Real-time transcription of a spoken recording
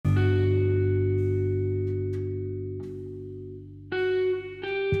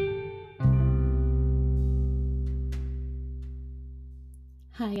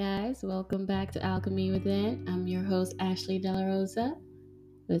guys. Welcome back to Alchemy Within. I'm your host, Ashley Della Rosa.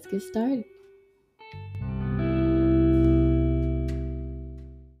 Let's get started.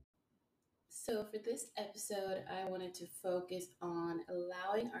 So, for this episode, I wanted to focus on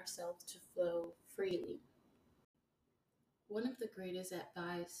allowing ourselves to flow freely. One of the greatest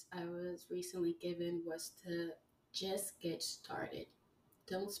advice I was recently given was to just get started.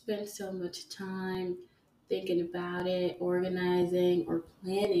 Don't spend so much time thinking about it, organizing, or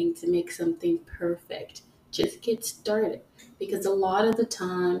planning to make something perfect. Just get started. Because a lot of the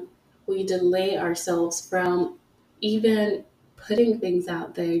time, we delay ourselves from even putting things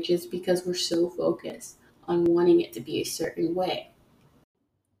out there just because we're so focused on wanting it to be a certain way.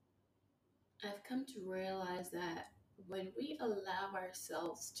 I've come to realize that when we allow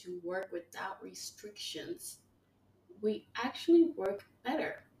ourselves to work without restrictions, we actually work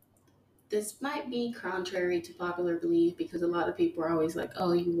better. This might be contrary to popular belief because a lot of people are always like,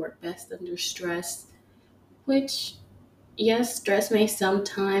 oh, you work best under stress, which, yes, stress may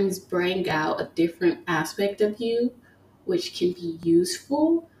sometimes bring out a different aspect of you, which can be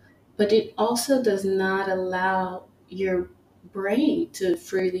useful, but it also does not allow your brain to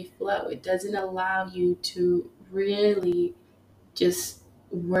freely flow. It doesn't allow you to really just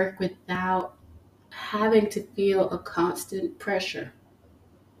work without having to feel a constant pressure.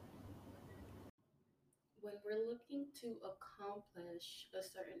 When we're looking to accomplish a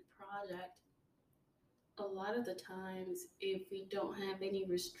certain project, a lot of the times, if we don't have any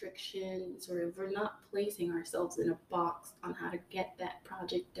restrictions or if we're not placing ourselves in a box on how to get that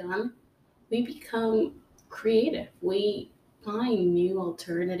project done, we become creative. We find new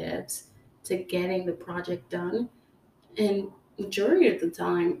alternatives to getting the project done. And majority of the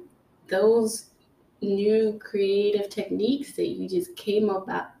time, those new creative techniques that you just came up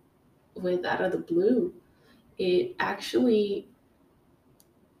with out of the blue, it actually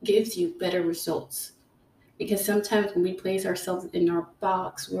gives you better results. Because sometimes when we place ourselves in our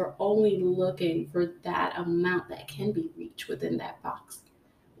box, we're only looking for that amount that can be reached within that box.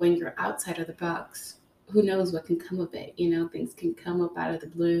 When you're outside of the box, who knows what can come of it? Things can come up out of the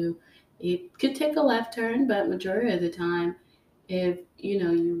blue. It could take a left turn, but majority of the time, if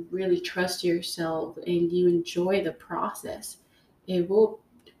you really trust yourself and you enjoy the process, it will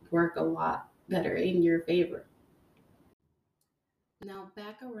work a lot better in your favor. Now,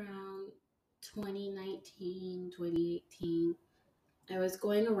 back around 2019, 2018, I was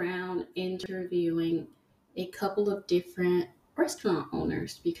going around interviewing a couple of different restaurant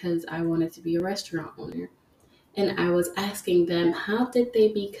owners because I wanted to be a restaurant owner. And I was asking them, how did they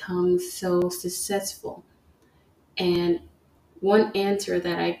become so successful? And one answer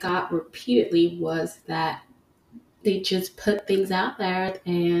that I got repeatedly was that they just put things out there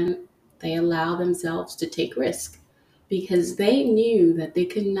and they allow themselves to take risk because they knew that they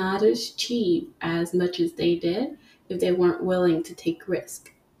could not achieve as much as they did if they weren't willing to take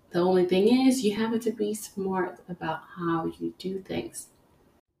risk. The only thing is you have to be smart about how you do things.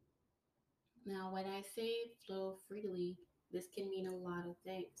 Now, when I say flow freely, this can mean a lot of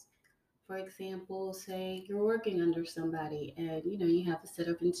things. For example, say you're working under somebody and you have a set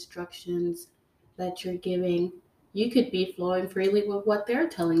of instructions that you're giving. You could be flowing freely with what they're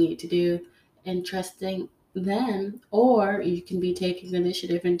telling you to do and trusting them, or you can be taking the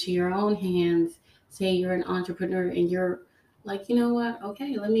initiative into your own hands. Say you're an entrepreneur and you're like, you know what?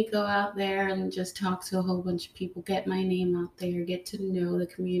 Okay, let me go out there and just talk to a whole bunch of people, get my name out there, get to know the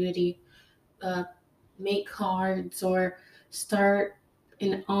community, uh, make cards or start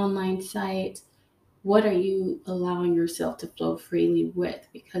an online site. What are you allowing yourself to flow freely with?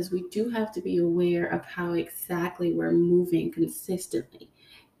 Because we do have to be aware of how exactly we're moving consistently.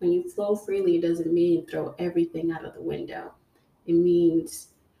 When you flow freely, it doesn't mean throw everything out of the window. It means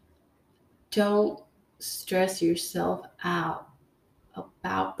don't stress yourself out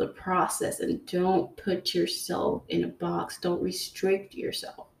about the process and don't put yourself in a box. Don't restrict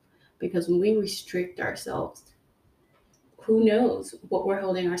yourself. Because when we restrict ourselves, who knows what we're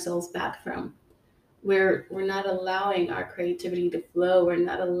holding ourselves back from? We're not allowing our creativity to flow. We're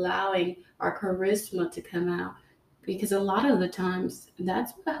not allowing our charisma to come out because a lot of the times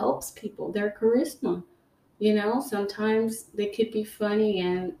that's what helps people, their charisma. Sometimes they could be funny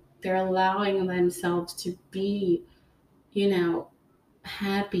and they're allowing themselves to be, you know,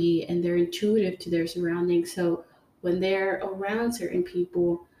 happy and they're intuitive to their surroundings. So when they're around certain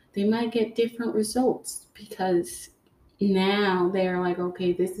people, they might get different results because now they're like,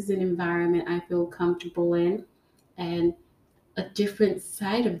 okay, this is an environment I feel comfortable in, and a different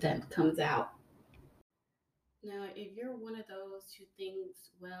side of them comes out. Now, if you're one of those who thinks,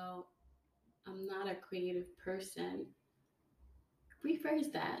 well, I'm not a creative person,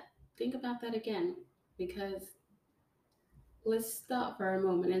 rephrase that. Think about that again, because let's stop for a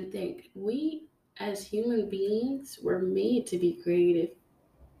moment and think. We, as human beings, were made to be creative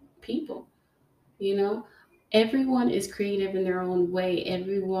people. You know, everyone is creative in their own way.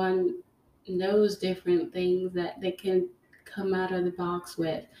 Everyone knows different things that they can come out of the box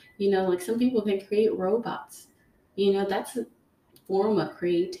with. Like some people can create robots. That's a form of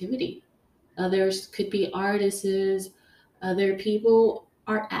creativity. Others could be artists. Other people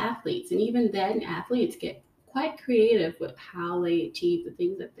are athletes. And even then, athletes get quite creative with how they achieve the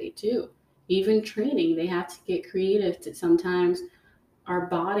things that they do. Even training, they have to get creative to sometimes our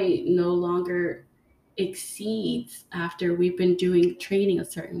body no longer exceeds after we've been doing training a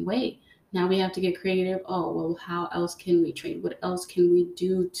certain way. Now we have to get creative. Oh, well, how else can we train? What else can we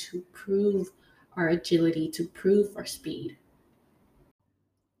do to prove our agility, to prove our speed?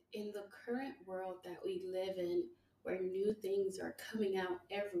 In the current world that we live in, where new things are coming out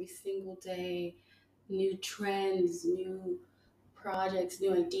every single day, new trends, new projects,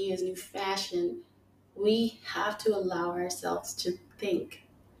 new ideas, new fashion, we have to allow ourselves to think,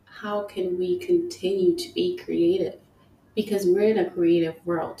 how can we continue to be creative? Because we're in a creative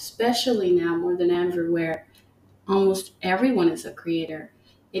world, especially now more than ever, where almost everyone is a creator.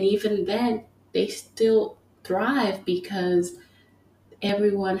 And even then, they still thrive because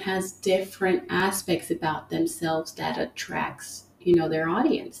everyone has different aspects about themselves that attracts, their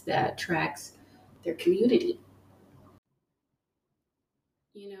audience, that attracts their community.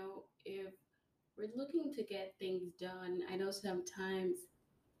 If we're looking to get things done, I know sometimes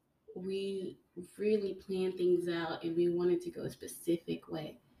we really plan things out and we want it to go a specific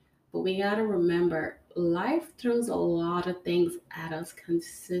way. But we got to remember life throws a lot of things at us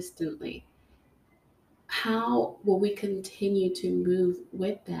consistently. How will we continue to move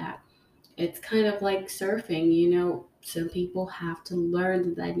with that? It's kind of like surfing, some people have to learn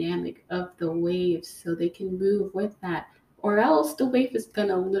the dynamic of the waves so they can move with that, or else the wave is going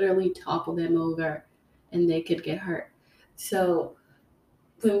to literally topple them over and they could get hurt. So,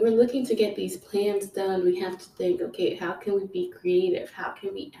 when we're looking to get these plans done, we have to think, okay, how can we be creative? How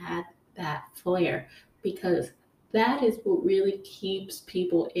can we add that flair? Because that is what really keeps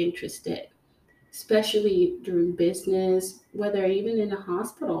people interested, especially during business, whether even in a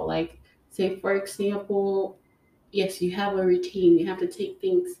hospital. Like, say, for example, yes, you have a routine, you have to take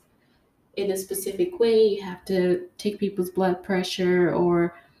things in a specific way, you have to take people's blood pressure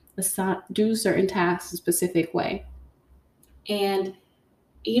or do certain tasks a specific way. And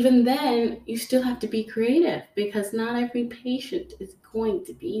even then, you still have to be creative because not every patient is going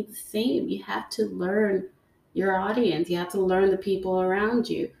to be the same. You have to learn your audience, you have to learn the people around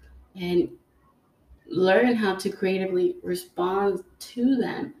you, and learn how to creatively respond to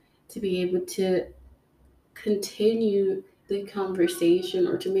them to be able to continue the conversation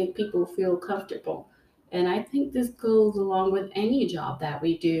or to make people feel comfortable. And I think this goes along with any job that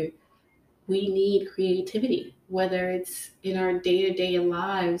we do. We need creativity, whether it's in our day to day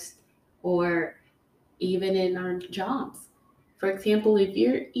lives or even in our jobs. For example, if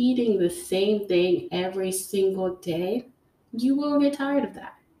you're eating the same thing every single day, you will get tired of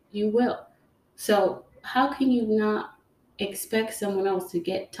that. You will. So, how can you not expect someone else to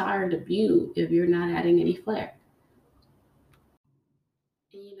get tired of you if you're not adding any flair?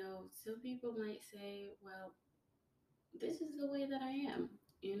 And some people might say, well, this is the way that I am.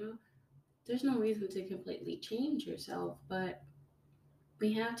 You know, there's no reason to completely change yourself, but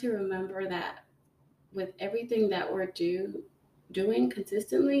we have to remember that with everything that doing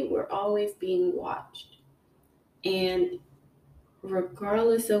consistently, we're always being watched. And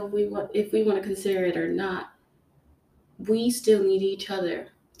regardless of if we want to consider it or not, we still need each other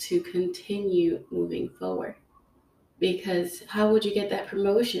to continue moving forward. Because how would you get that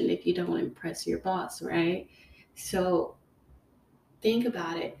promotion if you don't impress your boss, right? So think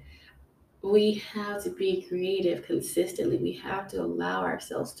about it. We have to be creative consistently. We have to allow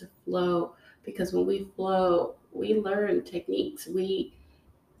ourselves to flow because when we flow, we learn techniques. We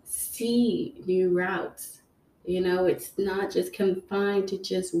see new routes. It's not just confined to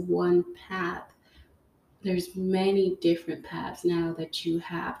just one path. There's many different paths now that you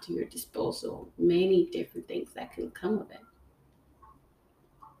have to your disposal, many different things that can come of it.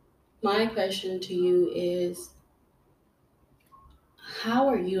 My question to you is, how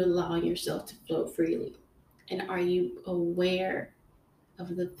are you allowing yourself to flow freely? And are you aware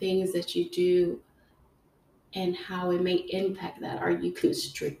of the things that you do and how it may impact that? Are you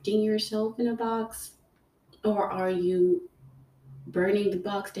constricting yourself in a box, or are you burning the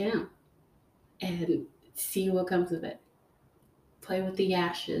box down and see what comes of it? Play with the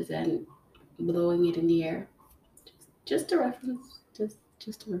ashes and blowing it in the air. Just a reference.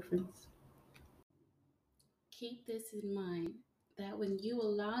 Just a reference. Keep this in mind that when you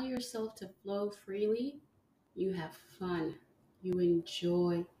allow yourself to flow freely, you have fun. You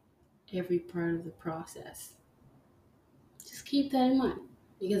enjoy every part of the process. Just keep that in mind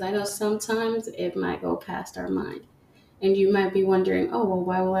because I know sometimes it might go past our mind. And you might be wondering, oh, well,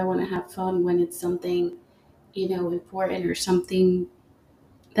 why will I want to have fun when it's something, important or something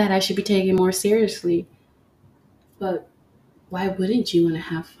that I should be taking more seriously? But why wouldn't you want to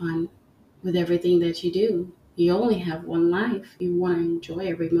have fun with everything that you do? You only have one life. You want to enjoy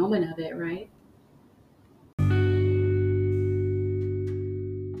every moment of it, right?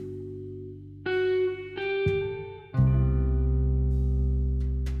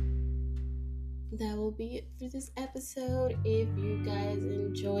 That will be it for this episode. If you guys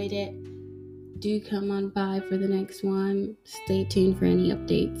enjoyed it, do come on by for the next one. Stay tuned for any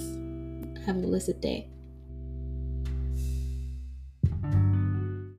updates. Have a blessed day.